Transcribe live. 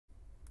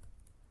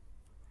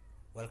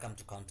Welcome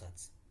to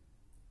Contacts.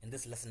 In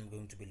this lesson, we're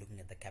going to be looking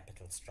at the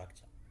capital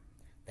structure,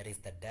 that is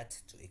the debt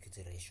to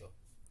equity ratio.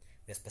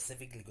 We're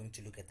specifically going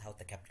to look at how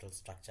the capital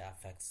structure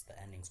affects the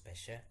earnings per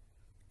share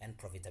and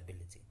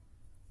profitability.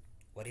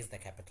 What is the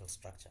capital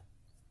structure?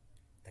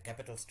 The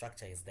capital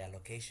structure is the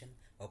allocation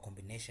or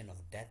combination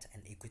of debt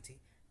and equity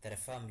that a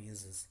firm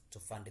uses to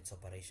fund its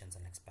operations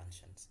and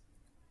expansions.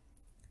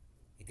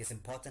 It is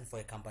important for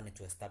a company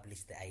to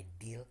establish the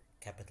ideal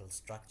capital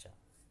structure.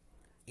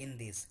 In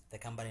this, the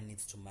company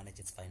needs to manage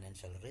its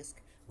financial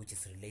risk, which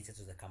is related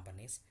to the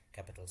company's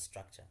capital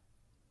structure.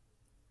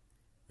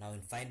 Now,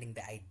 in finding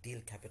the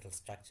ideal capital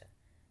structure,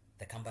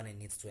 the company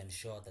needs to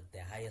ensure that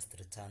the highest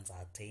returns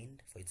are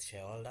attained for its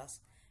shareholders,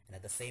 and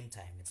at the same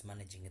time, it's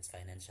managing its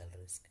financial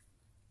risk.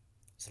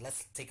 So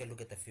let's take a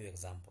look at a few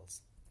examples.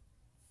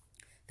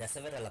 There are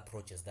several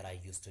approaches that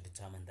are used to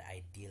determine the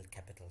ideal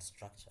capital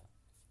structure.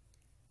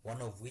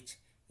 One of which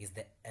is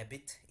the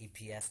EBIT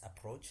EPS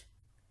approach.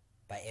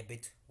 By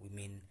EBIT, we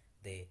mean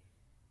the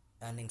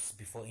earnings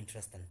before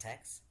interest and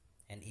tax,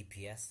 and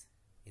EPS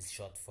is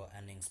short for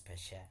earnings per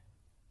share.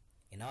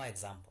 In our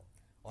example,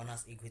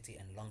 owner's equity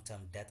and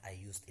long-term debt are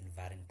used in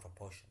varying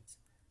proportions.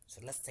 So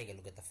let's take a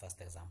look at the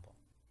first example.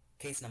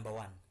 Case number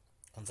 1,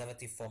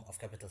 conservative form of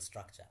capital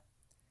structure.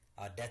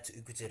 Our debt to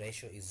equity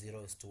ratio is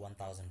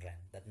 0:1,000 Rand.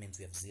 That means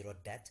we have 0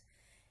 debt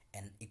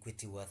and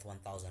equity worth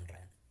 1,000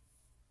 Rand.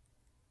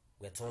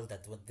 We're told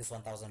that this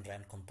 1,000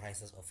 Rand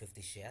comprises of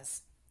 50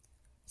 shares.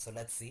 So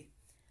let's see.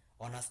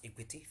 Owner's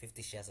equity,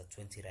 50 shares at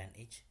 20 Rand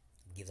each,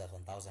 gives us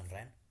 1,000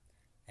 Rand.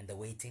 And the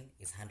weighting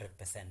is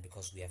 100%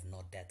 because we have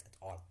no debt at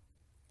all.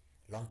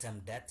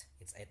 Long-term debt,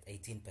 it's at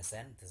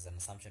 18%. This is an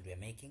assumption we are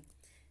making.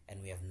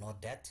 And we have no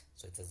debt,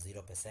 so it's at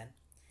 0%.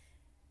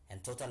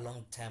 And total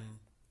long-term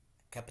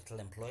capital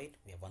employed,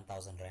 we have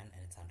 1,000 Rand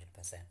and it's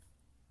 100%.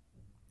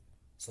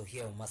 So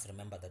here we must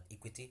remember that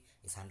equity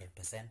is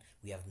 100%.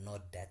 We have no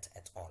debt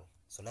at all.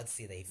 So let's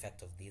see the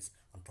effect of this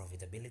on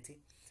profitability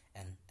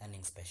and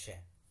earnings per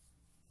share.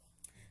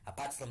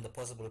 Apart from the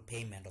possible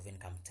payment of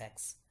income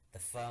tax, the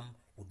firm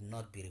would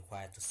not be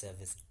required to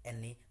service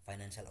any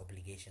financial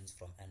obligations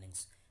from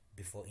earnings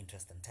before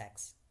interest and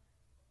tax.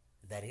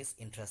 That is,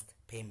 interest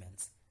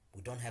payments.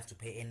 We don't have to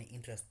pay any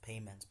interest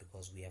payments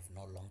because we have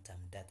no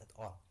long-term debt at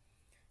all.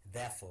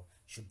 Therefore,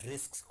 should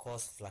risks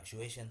cause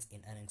fluctuations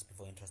in earnings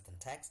before interest and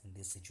tax, in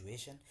this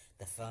situation,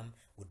 the firm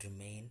would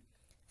remain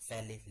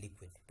fairly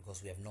liquid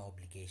because we have no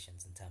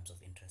obligations in terms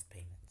of interest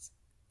payments.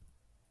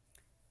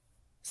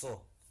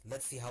 So,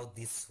 let's see how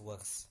this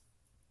works.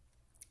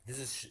 This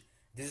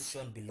is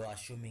shown below,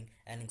 assuming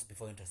earnings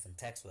before interest and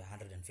tax were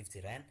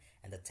 150 Rand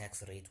and the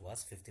tax rate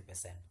was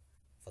 50%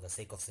 for the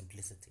sake of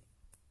simplicity.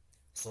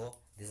 So,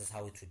 this is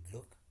how it would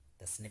look,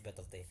 the snippet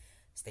of the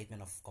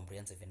statement of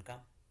comprehensive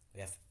income.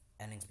 We have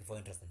earnings before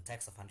interest and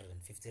tax of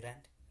 150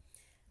 Rand,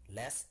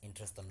 less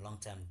interest on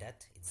long-term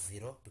debt, it's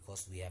 0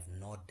 because we have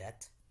no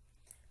debt.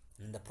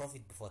 And the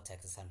profit before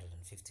tax is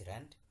 150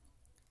 Rand,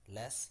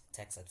 less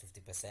tax at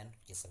 50%,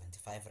 which is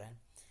 75 Rand.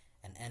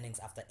 And earnings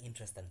after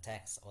interest and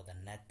tax, or the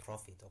net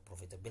profit or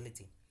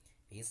profitability,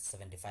 is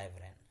 75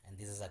 Rand. And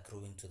this is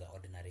accruing to the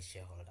ordinary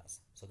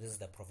shareholders. So this is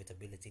the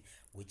profitability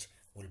which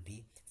will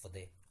be for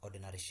the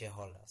ordinary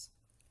shareholders.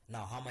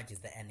 Now, how much is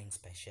the earnings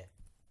per share?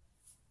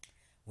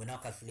 We now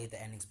calculate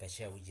the earnings per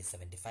share, which is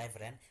 75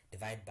 Rand,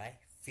 divided by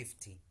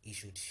 50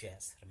 issued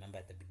shares. Remember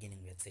at the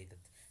beginning we had said that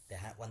the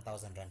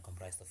 1,000 Rand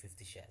comprised of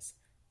 50 shares.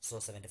 So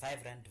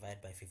 75 Rand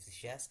divided by 50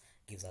 shares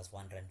gives us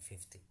 1 Rand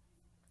 50.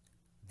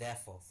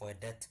 Therefore, for a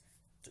debt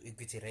to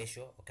equity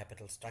ratio or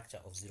capital structure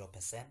of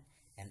 0%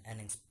 and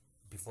earnings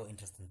before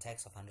interest and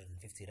tax of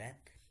 150 Rand,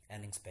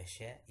 earnings per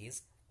share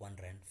is 1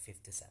 Rand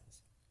 50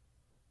 cents.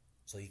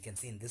 So you can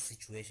see in this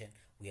situation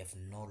we have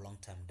no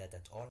long-term debt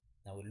at all.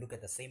 Now we'll look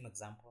at the same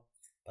example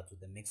but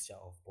with a mixture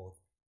of both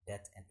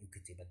debt and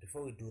equity. But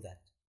before we do that,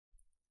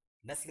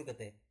 let's look at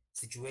the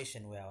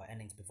situation where our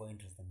earnings before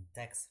interest and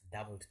tax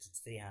doubled to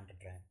 300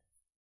 Rand.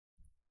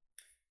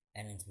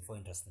 Earnings before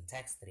interest and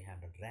tax,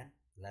 300 Rand,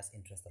 less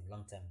interest on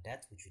long-term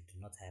debt, which we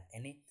do not have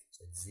any,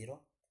 so it's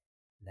 0.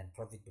 Then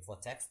profit before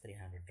tax,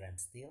 300 Rand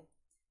still.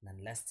 And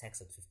then less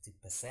tax at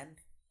 50%,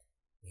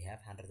 we have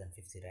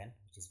 150 Rand,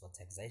 which is for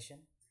taxation.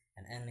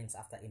 And earnings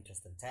after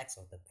interest and tax,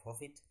 or the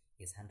profit,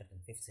 is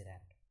 150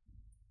 Rand.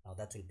 Now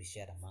that will be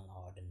shared among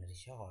our ordinary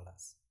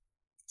shareholders.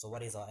 So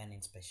what is our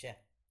earnings per share?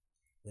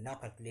 We now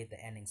calculate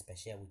the earnings per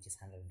share, which is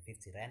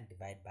 150 Rand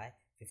divided by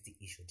 50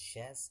 issued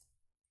shares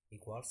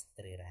equals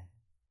 3 Rand.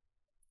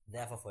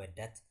 Therefore, for a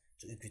debt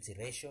to equity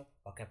ratio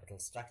or capital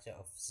structure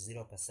of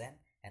 0%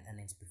 and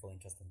earnings before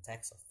interest and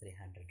tax of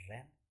 300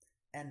 Rand,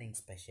 earnings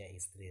per share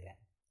is 3 Rand.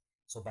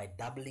 So by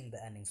doubling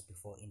the earnings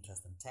before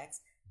interest and tax,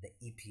 the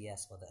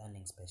EPS, or the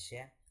earnings per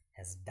share,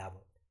 has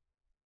doubled.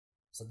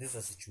 So this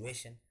is a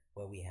situation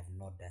where we have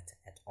no debt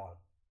at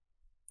all.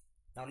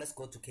 Now let's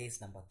go to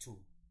case number 2,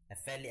 a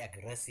fairly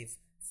aggressive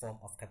form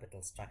of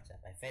capital structure.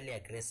 By fairly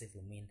aggressive,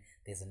 we mean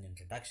there's an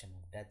introduction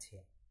of debt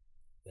here.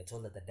 We're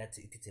told that the debt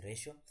to equity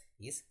ratio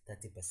is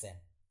 30%.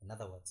 In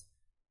other words,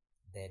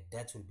 the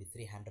debt will be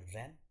 300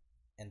 Rand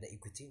and the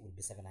equity will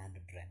be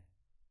 700 Rand.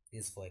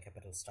 This is for a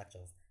capital structure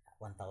of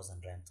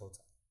 1000 Rand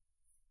total.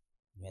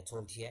 We are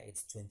told here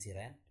it's 20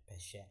 Rand per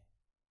share.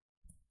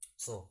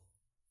 So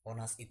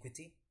owner's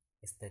equity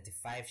is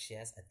 35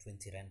 shares at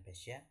 20 Rand per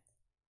share,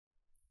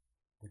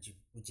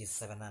 which is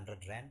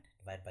 700 Rand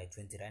divided by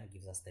 20 Rand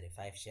gives us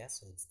 35 shares.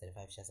 So it's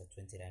 35 shares at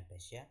 20 Rand per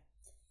share,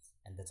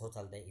 and the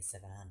total there is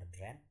 700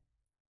 Rand.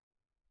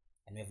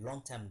 And we have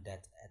long-term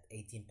debt at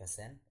 18%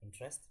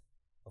 interest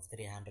of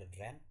 300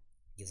 Rand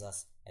gives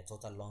us a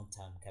total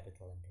long-term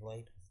capital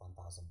employed of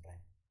 1000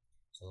 Rand.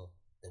 So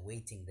the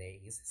weighting there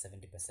is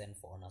 70%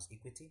 for owner's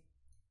equity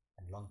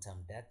and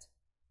long-term debt,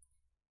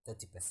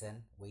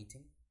 30%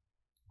 weighting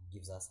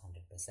gives us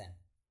 100%.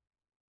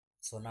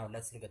 So now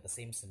let's look at the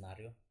same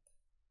scenario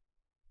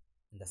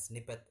in the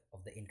snippet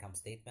of the income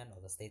statement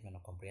or the statement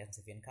of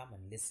comprehensive income,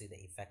 and let's see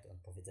the effect on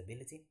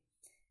profitability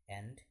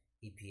and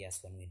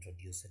EPS when we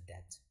introduce a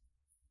debt.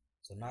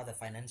 So now the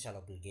financial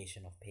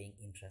obligation of paying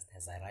interest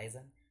has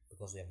arisen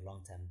because we have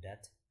long-term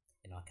debt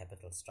in our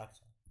capital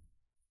structure.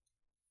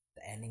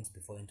 The earnings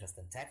before interest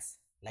and tax,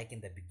 like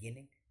in the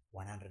beginning,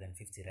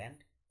 150 Rand,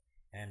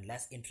 and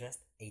less interest,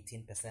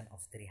 18%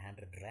 of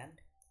 300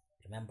 Rand.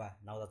 Remember,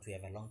 now that we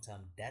have a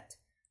long-term debt,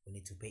 we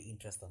need to pay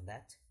interest on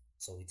that.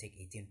 So we take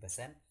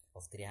 18%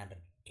 of 300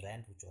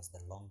 Rand, which was the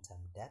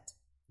long-term debt,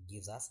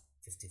 gives us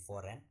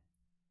 54 Rand.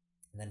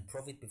 And then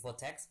profit before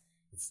tax,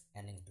 it's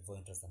earnings before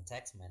interest and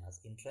tax minus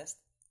interest,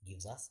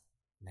 gives us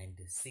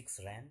 96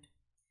 Rand.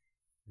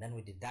 Then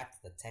we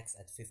deduct the tax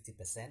at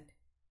 50%,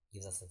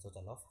 gives us a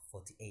total of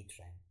 48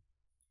 Rand.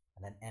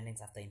 And then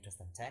earnings after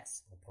interest and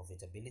tax, or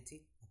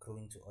profitability,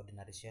 accruing to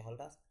ordinary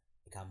shareholders,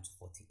 becomes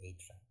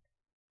 48 Rand.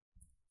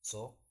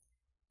 So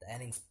the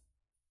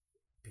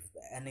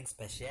earnings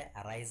per share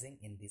arising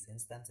in this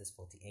instance is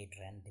 48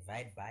 Rand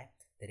divided by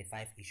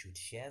 35 issued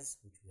shares,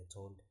 which we are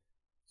told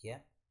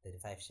here,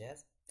 35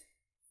 shares,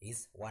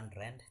 is 1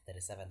 Rand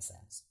 37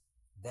 cents.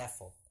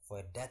 Therefore, for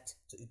a debt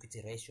to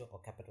equity ratio or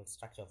capital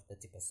structure of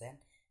 30%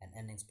 and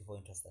earnings before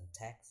interest and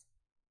tax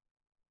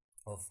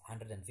of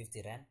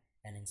 150 Rand,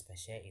 earnings per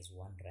share is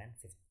 1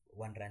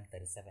 Rand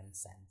 37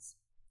 cents.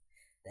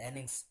 The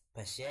earnings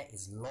per share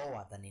is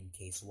lower than in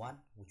case 1,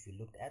 which we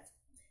looked at,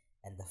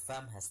 and the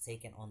firm has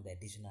taken on the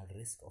additional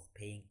risk of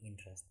paying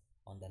interest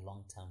on the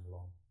long-term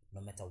loan,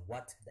 no matter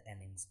what the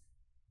earnings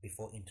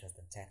before interest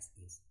and tax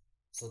is.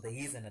 So there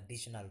is an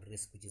additional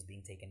risk which is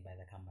being taken by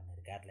the company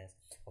regardless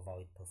of how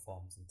it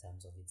performs in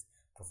terms of its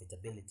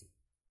profitability.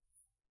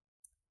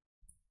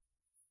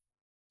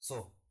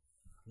 So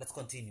let's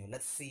continue.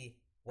 Let's see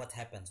what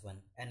happens when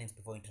earnings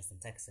before interest and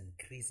tax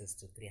increases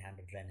to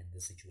 300 Rand in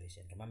this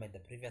situation. Remember, in the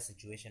previous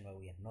situation where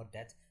we had no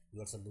debt, we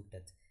also looked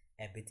at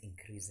EBIT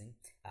increasing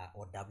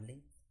or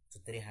doubling to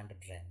 300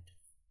 Rand.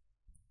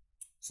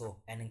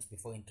 So earnings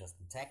before interest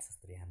and tax is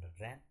 300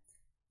 Rand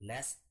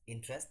less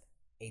interest,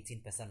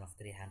 18% of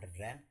 300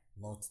 Rand.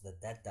 Note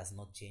that that does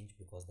not change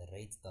because the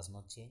rate does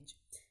not change.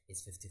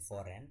 It's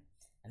 54 Rand.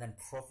 And then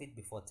profit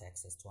before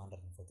tax is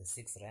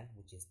 246 Rand,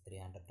 which is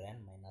 300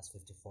 Rand minus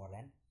 54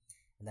 Rand.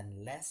 And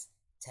then less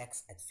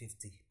tax at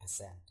 50%,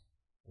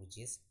 which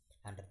is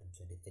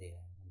 123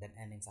 Rand. And then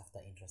earnings after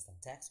interest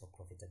and tax or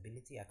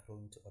profitability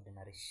accruing to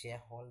ordinary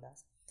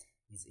shareholders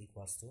is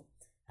equals to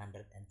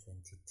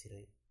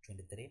 123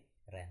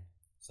 Rand.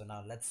 So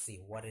now let's see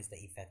what is the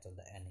effect of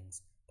the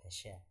earnings per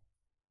share.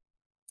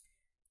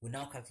 We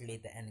now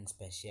calculate the earnings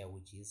per share,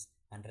 which is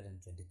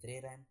 123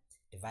 Rand,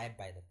 divided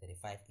by the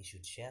 35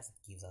 issued shares.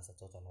 It gives us a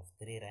total of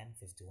 3 Rand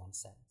 51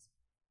 cents.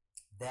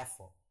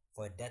 Therefore,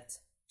 for a debt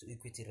to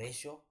equity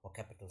ratio or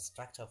capital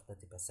structure of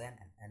 30%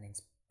 and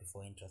earnings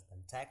before interest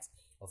and tax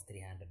of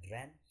 300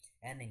 Rand,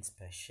 earnings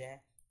per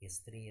share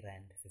is 3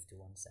 Rand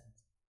 51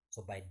 cents.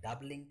 So by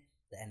doubling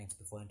the earnings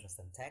before interest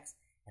and tax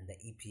and the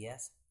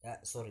EPS,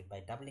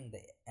 by doubling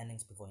the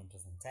earnings before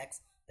interest and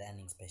tax, the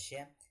earnings per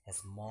share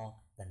has more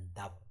than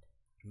doubled.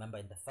 Remember,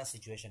 in the first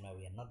situation where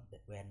we had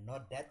no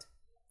debt,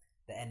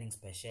 the earnings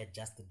per share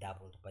just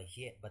doubled. But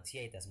here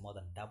it has more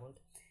than doubled.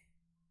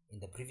 In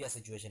the previous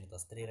situation, it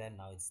was 3 Rand,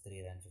 now it's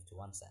 3 Rand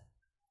 51 cents.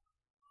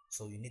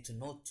 So you need to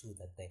note too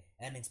that the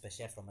earnings per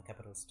share from a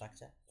capital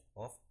structure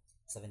of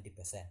 70%.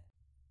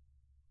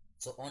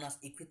 So owner's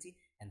equity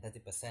and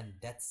 30%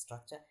 debt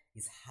structure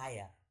is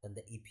higher than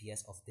the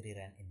EPS of 3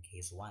 Rand in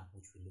case 1,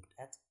 which we looked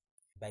at.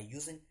 By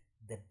using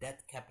the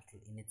debt capital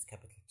in its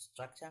capital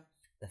structure,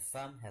 the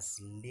firm has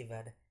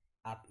levered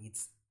up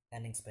its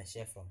earnings per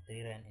share from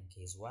 3 Rand in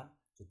case 1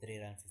 to 3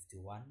 Rand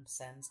 51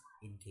 cents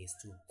in case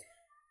 2.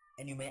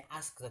 And you may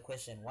ask the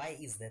question, why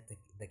is that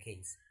the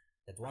case?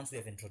 That once we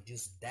have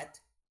introduced debt,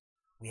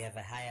 we have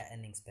a higher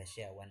earnings per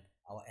share when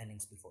our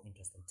earnings before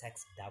interest and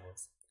tax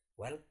doubles.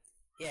 Well,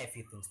 here are a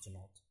few things to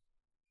note.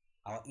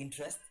 Our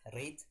interest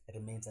rate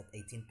remains at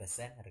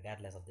 18%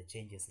 regardless of the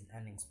changes in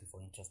earnings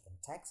before interest and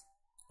tax.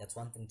 That's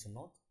one thing to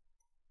note.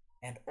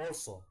 And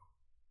also,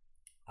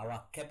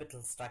 our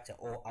capital structure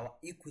or our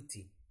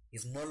equity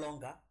is no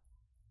longer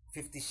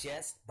 50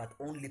 shares but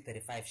only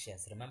 35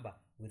 shares. Remember,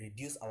 we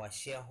reduced our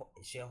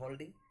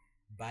shareholding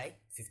by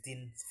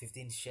 15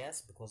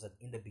 shares because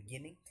in the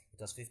beginning it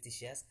was 50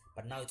 shares,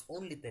 but now it's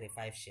only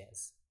 35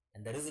 shares.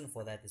 And the reason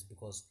for that is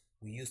because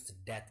we used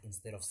debt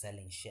instead of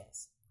selling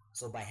shares.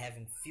 So by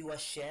having fewer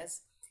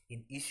shares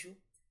in issue,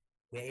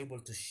 we're able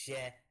to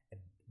share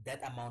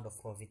that amount of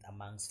profit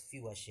amongst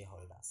fewer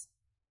shareholders.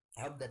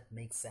 I hope that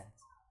makes sense.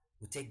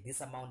 We take this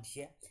amount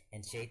here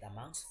and share it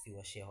amongst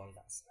fewer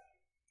shareholders.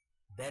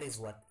 That is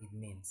what it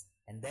means.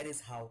 And that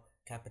is how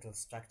capital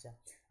structure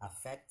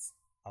affects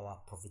our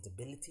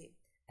profitability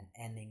and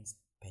earnings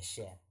per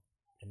share.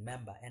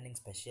 Remember, earnings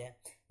per share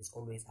is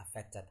always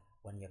affected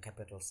when your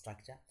capital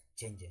structure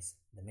changes.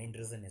 The main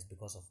reason is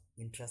because of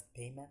interest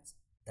payments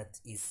that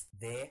is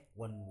there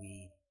when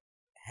we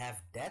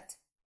have debt.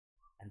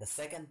 And the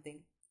second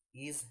thing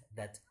is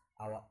that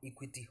our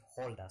equity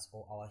holders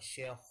or our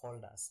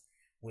shareholders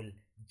will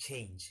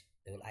change.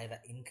 They will either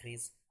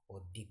increase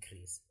or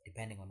decrease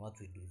depending on what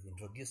we do. If we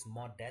introduce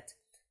more debt,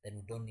 then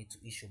we don't need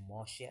to issue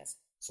more shares,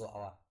 so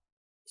our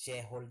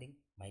shareholding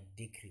might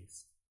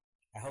decrease.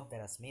 I hope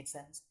that has made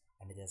sense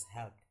and it has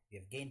helped. If you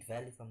have gained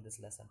value from this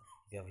lesson,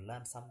 if you have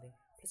learned something,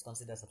 please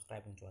consider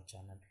subscribing to our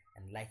channel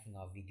and liking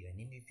our video. And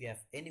if you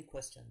have any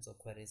questions or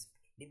queries,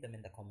 leave them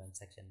in the comment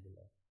section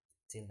below.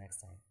 Till next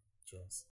time, cheers.